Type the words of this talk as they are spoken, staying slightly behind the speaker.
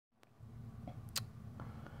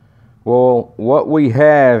Well, what we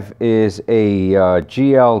have is a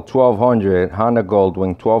GL1200 Honda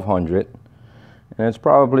Goldwing 1200, and it's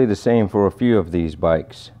probably the same for a few of these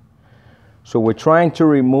bikes. So we're trying to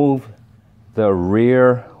remove the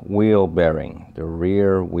rear wheel bearing, the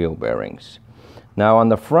rear wheel bearings. Now on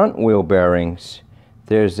the front wheel bearings,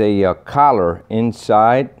 there's a collar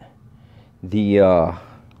inside the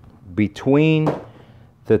between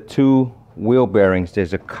the two wheel bearings.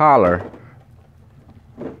 There's a collar,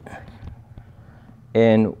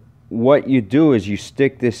 and what you do is you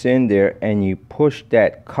stick this in there and you push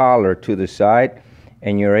that collar to the side,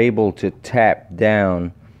 and you're able to tap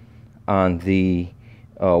down on the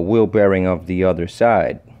wheel bearing of the other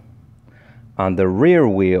side. On the rear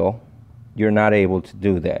wheel, you're not able to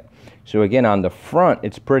do that. So again, on the front,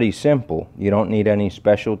 it's pretty simple. You don't need any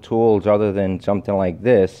special tools other than something like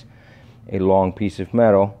this, a long piece of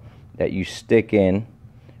metal that you stick in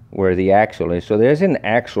where the axle is. So there's an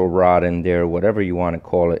axle rod in there, whatever you want to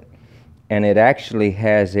call it, and it actually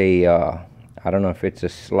has a I don't know if it's a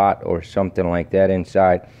slot or something like that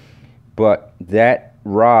inside, but that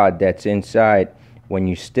rod that's inside, when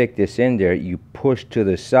you stick this in there, you push to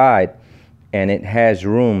the side and it has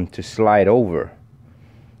room to slide over.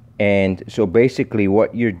 And so basically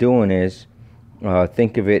what you're doing is,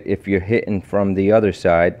 think of it, if you're hitting from the other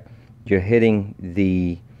side, you're hitting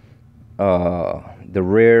the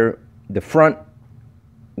front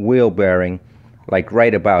wheel bearing like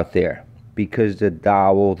right about there, because the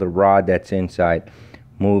dowel, the rod that's inside,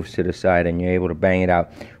 moves to the side and you're able to bang it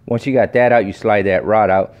out. Once you got that out, you slide that rod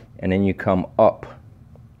out and then you come up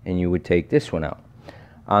and you would take this one out.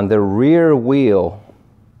 On the rear wheel,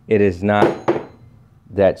 it is not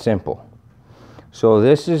that simple. So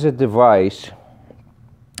this is a device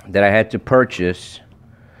that I had to purchase.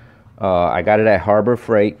 I got it at Harbor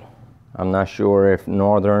Freight. I'm not sure if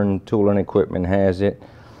Northern Tool and Equipment has it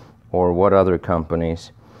or what other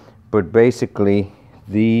companies, but basically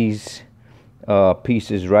these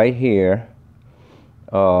pieces right here,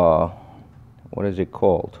 what is it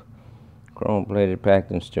called? Chrome plated,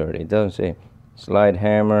 packed and sturdy. It doesn't say. Slide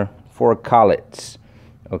hammer for collets.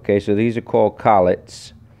 Okay, so these are called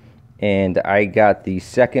collets, and I got the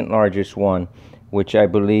second largest one, which I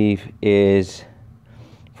believe is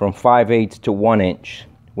from 5/8 to 1 inch,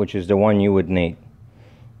 which is the one you would need.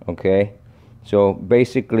 Okay, so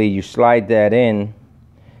basically you slide that in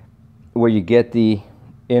where you get the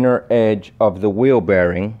inner edge of the wheel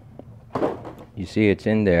bearing. You see it's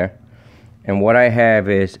in there, and what I have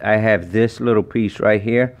is I have this little piece right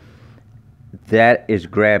here that is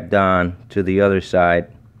grabbed on to the other side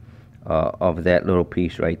of that little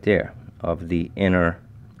piece right there, of the inner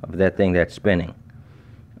of that thing that's spinning.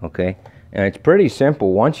 Okay, and it's pretty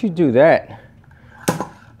simple. Once you do that,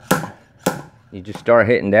 you just start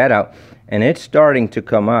hitting that out, and it's starting to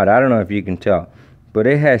come out. I don't know if you can tell, but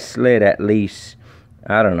it has slid at least,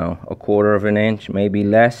 I don't know, 1/4 of an inch, maybe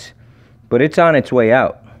less, but it's on its way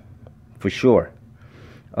out for sure.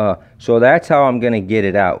 So that's how I'm gonna get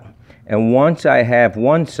it out. And once I have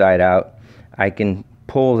one side out, I can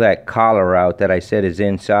pull that collar out that I said is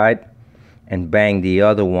inside and bang the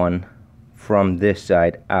other one from this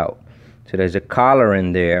side out. So there's a collar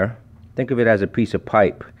in there. Think of it as a piece of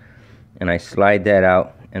pipe. And I slide that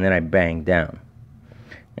out and then I bang down.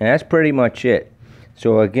 And that's pretty much it.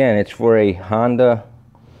 So again, it's for a Honda,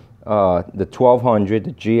 the 1200,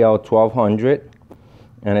 the GL1200.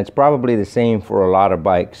 And it's probably the same for a lot of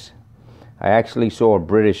bikes. I actually saw a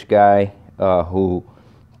British guy who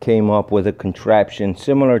came up with a contraption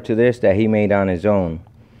similar to this that he made on his own.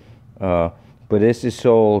 But this is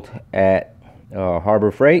sold at Harbor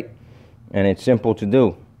Freight, and it's simple to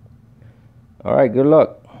do. All right, good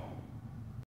luck.